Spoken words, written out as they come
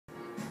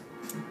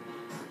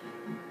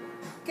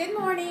Good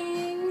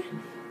morning.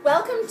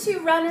 Welcome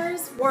to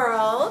Runner's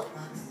World.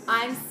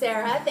 I'm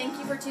Sarah. Thank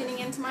you for tuning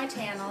into my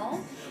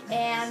channel.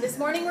 And this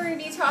morning we're going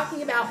to be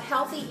talking about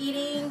healthy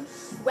eating.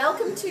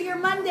 Welcome to your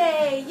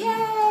Monday.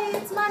 Yay,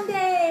 it's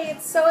Monday.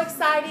 It's so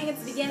exciting.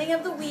 It's the beginning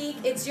of the week.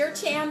 It's your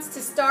chance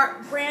to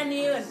start brand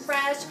new and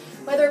fresh,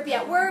 whether it be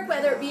at work,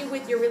 whether it be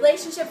with your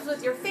relationships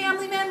with your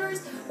family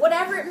members,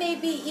 whatever it may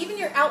be, even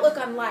your outlook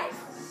on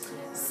life.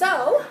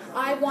 So,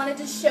 I wanted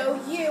to show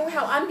you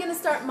how I'm going to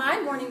start my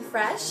morning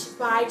fresh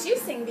by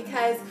juicing,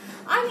 because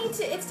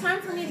it's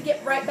time for me to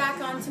get right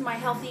back onto my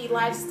healthy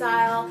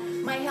lifestyle,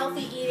 my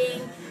healthy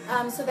eating,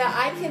 so that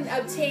I can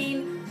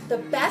obtain the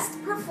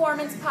best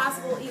performance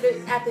possible either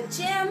at the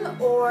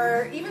gym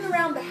or even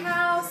around the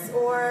house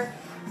or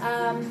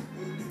out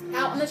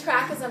on the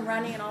track as I'm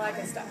running and all that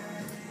good stuff.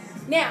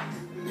 Now,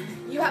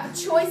 you have a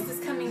choice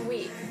this coming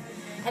week,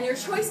 and your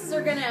choices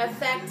are going to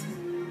affect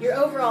your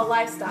overall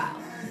lifestyle.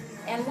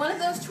 And one of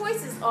those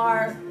choices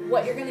are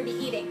what you're going to be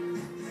eating.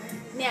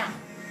 Now,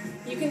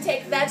 you can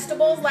take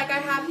vegetables like I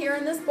have here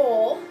in this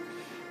bowl,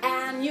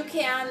 and you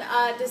can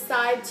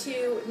decide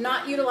to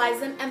not utilize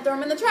them and throw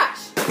them in the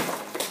trash,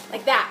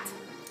 like that.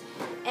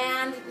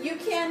 And you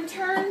can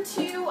turn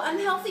to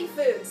unhealthy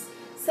foods,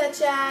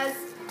 such as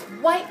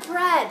white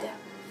bread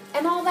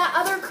and all that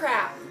other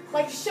crap,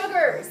 like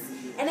sugars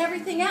and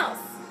everything else.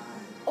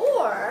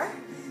 Or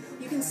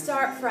you can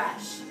start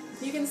fresh.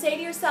 You can say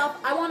to yourself,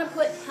 I want to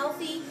put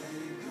healthy,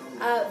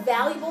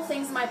 valuable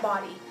things in my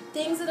body,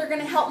 things that are going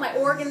to help my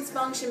organs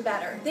function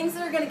better, things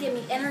that are going to give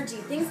me energy,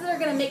 things that are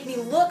going to make me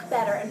look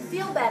better and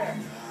feel better,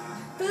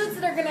 foods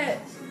that are going to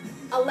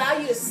allow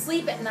you to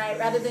sleep at night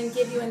rather than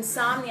give you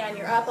insomnia and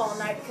you're up all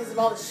night because of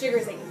all the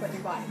sugars that you put in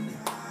your body.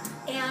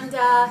 And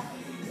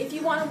if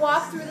you want to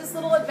walk through this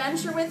little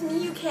adventure with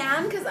me, you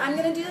can, because I'm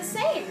going to do the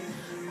same.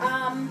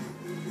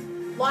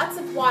 Lots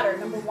of water,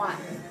 number one.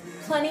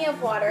 Plenty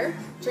of water.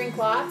 Drink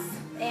lots.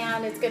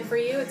 And it's good for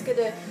you. It's good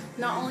to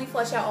not only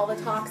flush out all the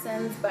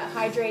toxins, but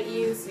hydrate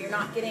you so you're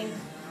not getting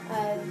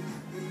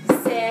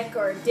sick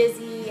or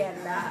dizzy and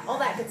all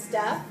that good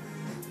stuff.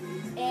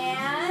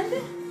 And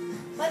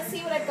let's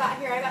see what I've got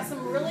here. I got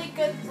some really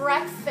good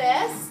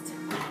breakfast.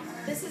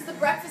 This is the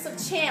breakfast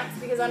of champs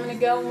because I'm going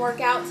to go and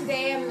work out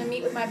today. I'm going to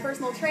meet with my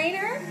personal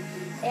trainer.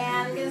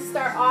 And I'm going to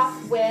start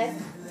off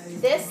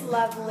with this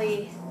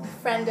lovely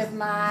friend of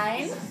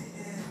mine.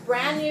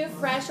 Brand new,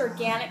 fresh,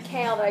 organic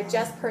kale that I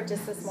just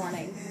purchased this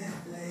morning.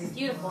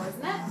 Beautiful,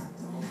 isn't it?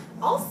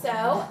 Also,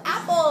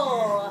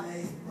 apple.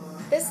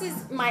 This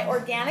is my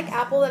organic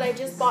apple that I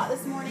just bought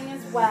this morning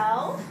as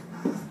well.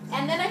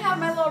 And then I have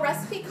my little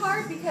recipe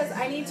card because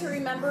I need to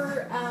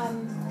remember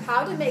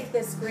how to make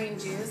this green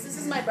juice. This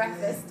is my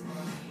breakfast.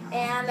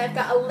 And I've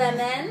got a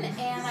lemon,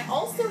 and I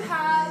also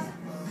have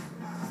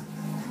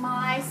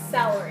my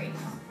celery.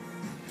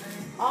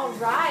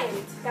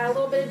 Alright, got a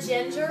little bit of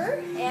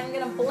ginger, and I'm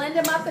going to blend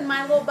them up in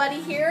my little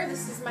buddy here.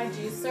 This is my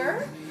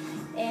juicer,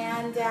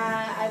 and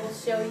I will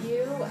show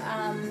you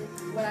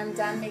when I'm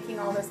done making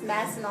all this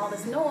mess and all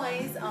this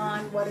noise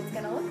on what it's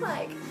going to look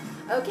like.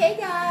 Okay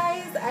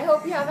guys, I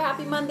hope you have a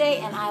happy Monday,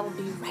 and I will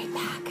be right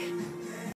back.